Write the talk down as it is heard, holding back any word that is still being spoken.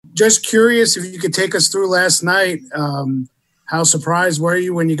just curious if you could take us through last night. How surprised were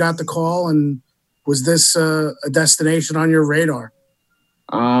you when you got the call, and was this a destination on your radar?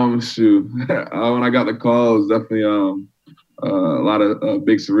 Shoot. When I got the call, it was definitely a lot of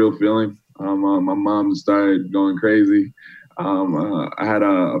big surreal feeling. My mom just started going crazy. I had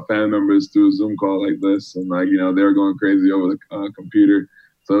family members through a Zoom call like this, and they were going crazy over the computer.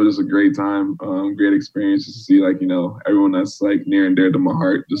 So it was just a great time, great experience just to see everyone that's near and dear to my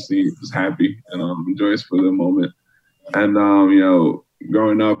heart just happy and joyous for the moment. And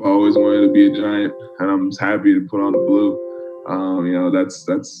growing up, I always wanted to be a Giant, and I'm just happy to put on the blue.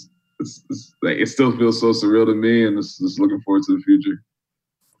 It still feels so surreal to me, and just looking forward to the future.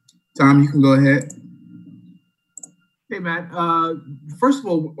 Tom, you can go ahead. Hey, Matt. First of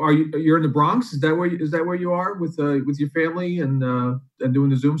all, you're in the Bronx? Is that where you are with your family and doing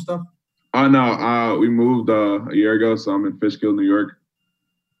the Zoom stuff? No. We moved a year ago, so I'm in Fishkill, New York.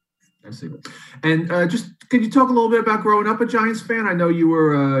 I see. And just could you talk a little bit about growing up a Giants fan? I know you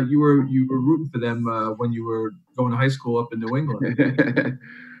were rooting for them when you were going to high school up in New England.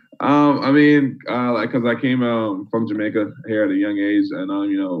 Because I came from Jamaica here at a young age, and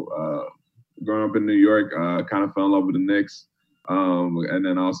growing up in New York, kind of fell in love with the Knicks, and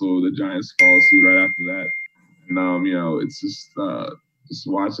then also the Giants followed suit right after that. And it's just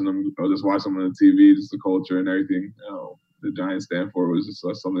watching them, on the TV, just the culture and everything. The Giants stand for was just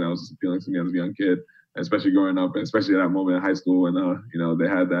something that was just appealing to me as a young kid, especially growing up, and especially at that moment in high school when they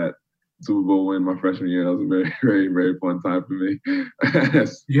had that Super Bowl win my freshman year. That was a very, very, very fun time for me. Do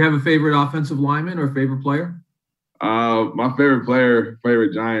you have a favorite offensive lineman or favorite player? My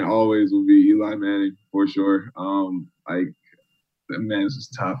favorite Giant always will be Eli Manning for sure. That man is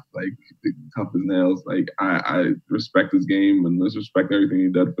just tough, tough as nails. I respect his game and let's respect everything he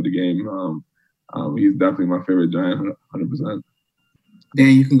did for the game. He's definitely my favorite Giant, 100%. Dan,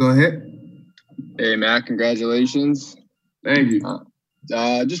 you can go ahead. Hey, Matt, congratulations. Thank you.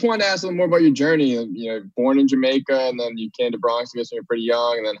 Just wanted to ask a little more about your journey. Born in Jamaica, and then you came to Bronx, I guess, when you were pretty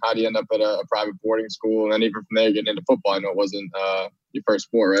young, and then how do you end up at a private boarding school? And then even from there, getting into football. I know it wasn't your first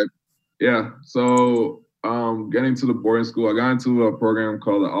sport, right? Yeah. So getting to the boarding school, I got into a program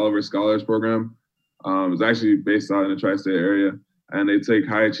called the Oliver Scholars Program. It's actually based out in the tri-state area. And they take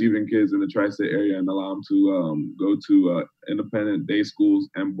high-achieving kids in the tri-state area and allow them to go to independent day schools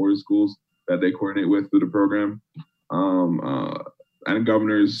and boarding schools that they coordinate with through the program. And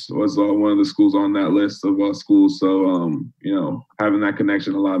Governors was one of the schools on that list of schools. So, having that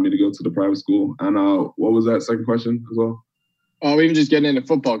connection allowed me to go to the private school. And what was that second question as well? Even just getting into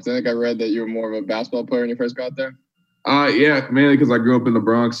football, because I think I read that you were more of a basketball player when you first got there. Yeah, mainly because I grew up in the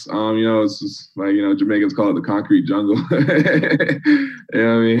Bronx. It's just Jamaicans call it the concrete jungle.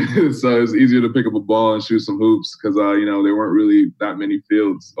 So it's easier to pick up a ball and shoot some hoops because, there weren't really that many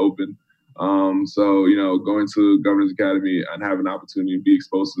fields open. So, going to Governor's Academy and having an opportunity to be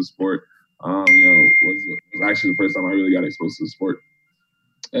exposed to the sport, was actually the first time I really got exposed to the sport.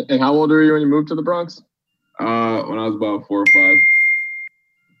 And how old were you when you moved to the Bronx? When I was about 4 or 5.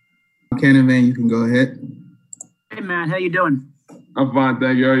 Canavan, you can go ahead. Hey, Matt, how you doing? I'm fine,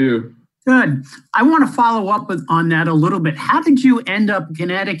 thank you. How are you? Good. I want to follow up on that a little bit. How did you end up in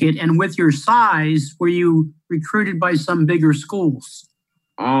Connecticut? And with your size, were you recruited by some bigger schools?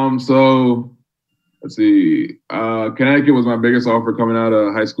 So let's see. Connecticut was my biggest offer coming out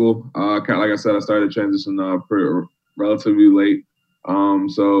of high school. Like I said, I started transition relatively late.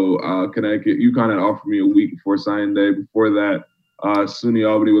 Connecticut, UConn had offered me a week before signing day. Before that, SUNY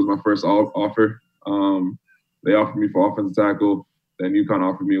Albany was my first offer. They offered me for offensive tackle. Then UConn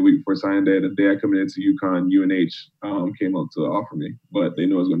offered me a week before signing day. The day I committed to UConn, UNH came up to offer me, but they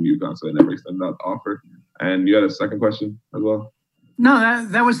knew it was going to be UConn, so they never extended out the offer. And you had a second question as well? No,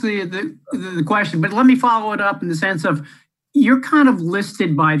 that was the question. But let me follow it up in the sense of you're kind of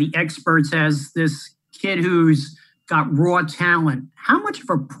listed by the experts as this kid who's got raw talent. How much of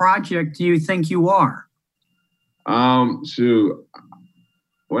a project do you think you are? Shoot.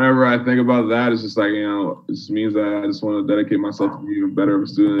 Whenever I think about that, it's just it just means that I just want to dedicate myself to be even better of a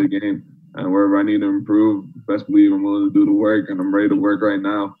student of the game. And wherever I need to improve, best believe I'm willing to do the work, and I'm ready to work right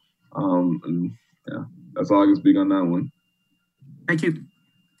now. That's all I can speak on that one. Thank you.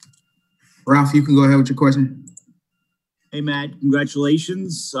 Ralph, you can go ahead with your question. Hey, Matt,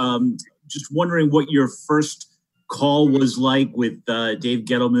 congratulations. Just wondering what your first call was like with Dave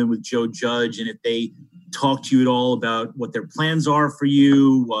Gettleman, with Joe Judge, and if they talked to you at all about what their plans are for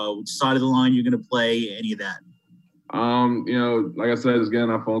you, which side of the line you're going to play, any of that? Like I said, just getting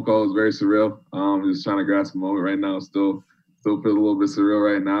that phone call was very surreal. Just trying to grasp the moment right now. Still feels a little bit surreal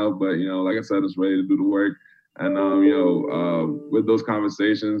right now, but like I said, just ready to do the work. And with those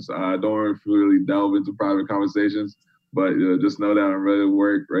conversations, I don't really delve into private conversations, but just know that I'm ready to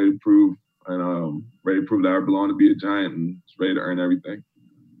work, ready to prove, and ready to prove that I belong to be a Giant and ready to earn everything.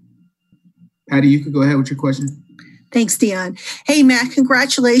 Patty, you could go ahead with your question. Thanks, Dion. Hey, Matt,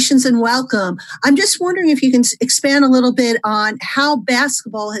 congratulations and welcome. I'm just wondering if you can expand a little bit on how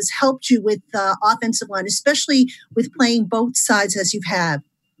basketball has helped you with the offensive line, especially with playing both sides as you've had.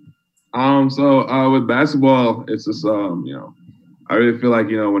 With basketball, it's just, I really feel like,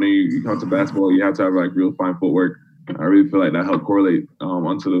 when you come to basketball, you have to have like real fine footwork. I really feel like that helped correlate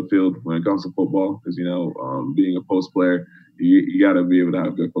onto the field when it comes to football because, being a post player, you got to be able to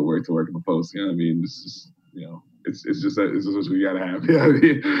have good footwork to work in the post. You know what I mean? It's just, it's just what you got to have. You know what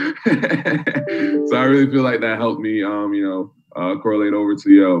I mean? So I really feel like that helped me, correlate over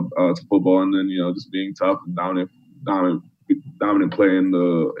to football, and then just being tough and dominant player in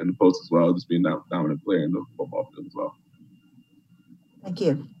the post as well, just being that dominant player in the football field as well. Thank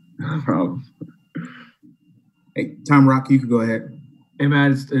you. No problem. Hey, Tom Rock, you can go ahead. Hey,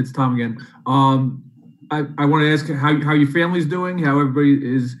 Matt, it's Tom again. I want to ask how your family's doing, how everybody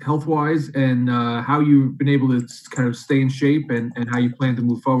is health-wise, and how you've been able to kind of stay in shape, and how you plan to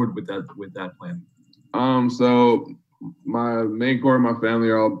move forward with that plan. So my main core of my family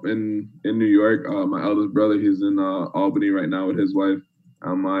are all in New York. My eldest brother, he's in Albany right now with his wife.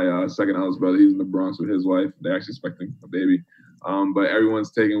 My second eldest brother, he's in the Bronx with his wife. They're actually expecting a baby. But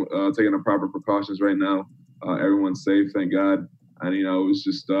everyone's taking the proper precautions right now. Everyone's safe, thank God. And, it's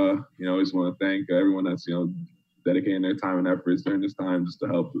just, I just want to thank everyone that's, dedicating their time and efforts during this time just to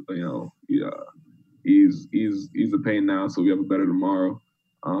help, ease the pain now so we have a better tomorrow.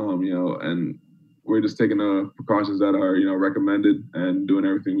 And we're just taking the precautions that are, recommended and doing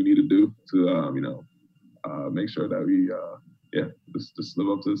everything we need to do to, make sure that we, just live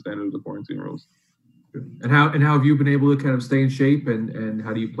up to the standard of the quarantine rules. And how have you been able to kind of stay in shape, and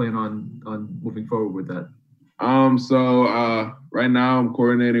how do you plan on moving forward with that? Right now I'm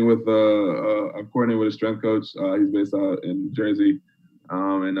coordinating with a strength coach. He's based out in Jersey,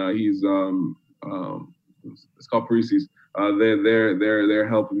 and he's it's called Parisi's. They're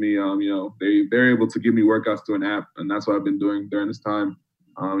helping me. They're able to give me workouts through an app, and that's what I've been doing during this time.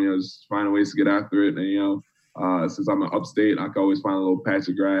 Just finding ways to get after it, and since I'm an upstate, I can always find a little patch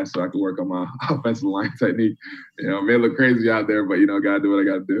of grass so I can work on my offensive line technique. It may look crazy out there, but gotta do what I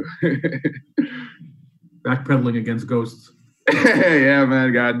gotta do. Backpedaling against ghosts. Yeah,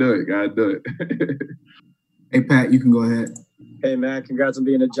 man, gotta do it. Hey, Pat, you can go ahead. Hey, Matt, congrats on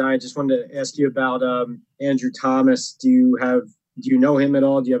being a Giant. Just wanted to ask you about Andrew Thomas. Do you know him at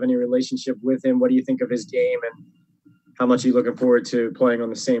all? Do you have any relationship with him? What do you think of his game, and how much are you looking forward to playing on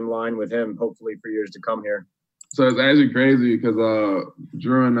the same line with him, hopefully for years to come here? So it's actually crazy because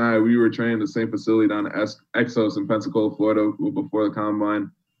Drew and I, we were training the same facility down at Exos in Pensacola, Florida before the combine.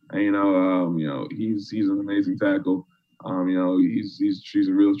 And, he's an amazing tackle. He's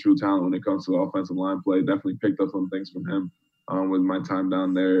a real true talent when it comes to offensive line play. Definitely picked up some things from him with my time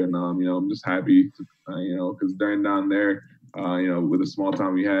down there. And, I'm just happy to, because during down there, with the small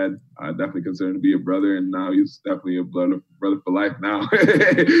time we had, I definitely consider him to be a brother. And now he's definitely a brother for life now.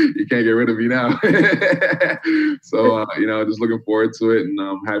 You can't get rid of me now. So, just looking forward to it. And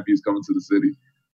I'm happy he's coming to the city.